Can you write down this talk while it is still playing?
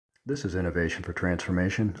This is Innovation for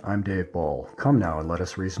Transformation. I'm Dave Ball. Come now and let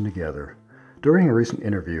us reason together. During a recent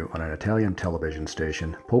interview on an Italian television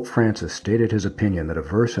station, Pope Francis stated his opinion that a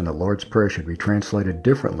verse in the Lord's Prayer should be translated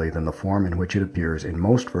differently than the form in which it appears in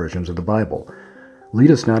most versions of the Bible.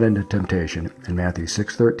 Lead us not into temptation in Matthew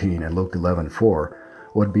 6:13 and Luke 11:4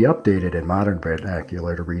 would be updated in modern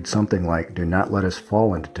vernacular to read something like, "Do not let us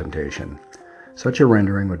fall into temptation." Such a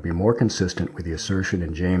rendering would be more consistent with the assertion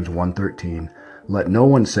in James 1:13, "Let no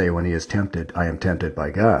one say when he is tempted, I am tempted by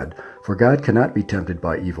God, for God cannot be tempted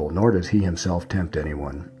by evil, nor does he himself tempt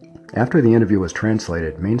anyone." After the interview was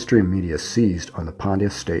translated, mainstream media seized on the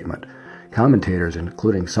pontiff's statement. Commentators,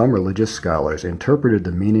 including some religious scholars, interpreted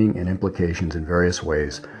the meaning and implications in various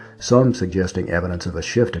ways, some suggesting evidence of a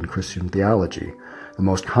shift in Christian theology. The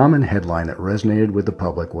most common headline that resonated with the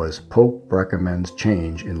public was, "Pope recommends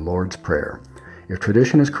change in Lord's Prayer." If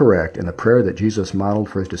tradition is correct and the prayer that Jesus modeled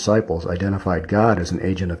for his disciples identified God as an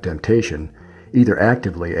agent of temptation, either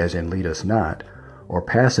actively as in lead us not, or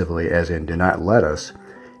passively as in do not let us,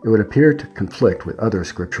 it would appear to conflict with other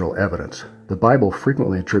scriptural evidence. The Bible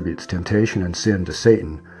frequently attributes temptation and sin to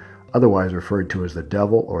Satan, otherwise referred to as the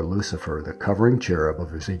devil or Lucifer, the covering cherub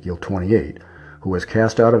of Ezekiel 28, who was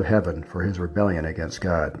cast out of heaven for his rebellion against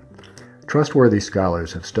God. Trustworthy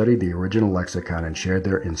scholars have studied the original lexicon and shared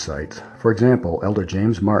their insights. For example, Elder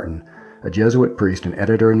James Martin, a Jesuit priest and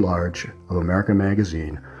editor-in-large of America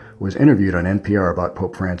Magazine, was interviewed on NPR about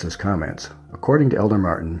Pope Francis' comments. According to Elder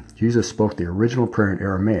Martin, Jesus spoke the original prayer in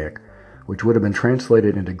Aramaic, which would have been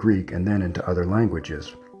translated into Greek and then into other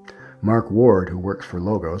languages. Mark Ward, who works for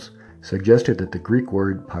Logos, suggested that the Greek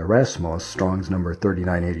word peirasmos, Strong's number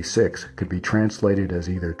 3986, could be translated as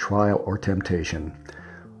either trial or temptation.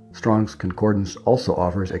 Strong's Concordance also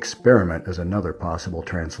offers experiment as another possible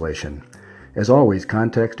translation. As always,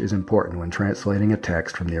 context is important when translating a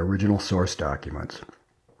text from the original source documents.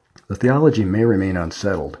 The theology may remain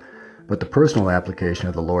unsettled, but the personal application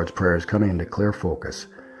of the Lord's Prayer is coming into clear focus.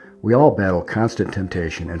 We all battle constant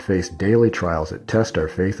temptation and face daily trials that test our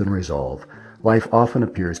faith and resolve. Life often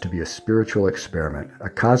appears to be a spiritual experiment, a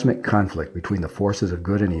cosmic conflict between the forces of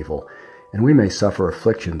good and evil, and we may suffer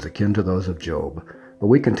afflictions akin to those of Job. But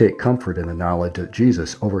we can take comfort in the knowledge that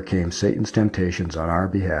Jesus overcame Satan's temptations on our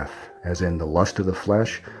behalf, as in the lust of the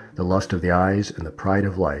flesh, the lust of the eyes, and the pride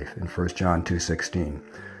of life in 1 John 2:16.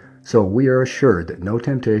 So we are assured that no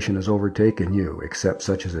temptation has overtaken you except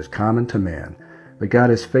such as is common to man. But God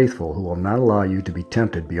is faithful, who will not allow you to be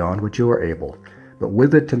tempted beyond what you are able, but with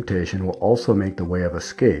the temptation will also make the way of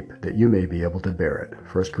escape, that you may be able to bear it.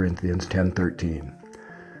 1 Corinthians 10:13.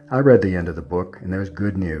 I read the end of the book, and there's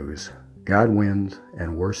good news. God wins,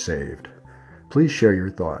 and we're saved. Please share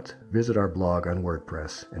your thoughts. Visit our blog on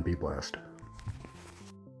WordPress, and be blessed.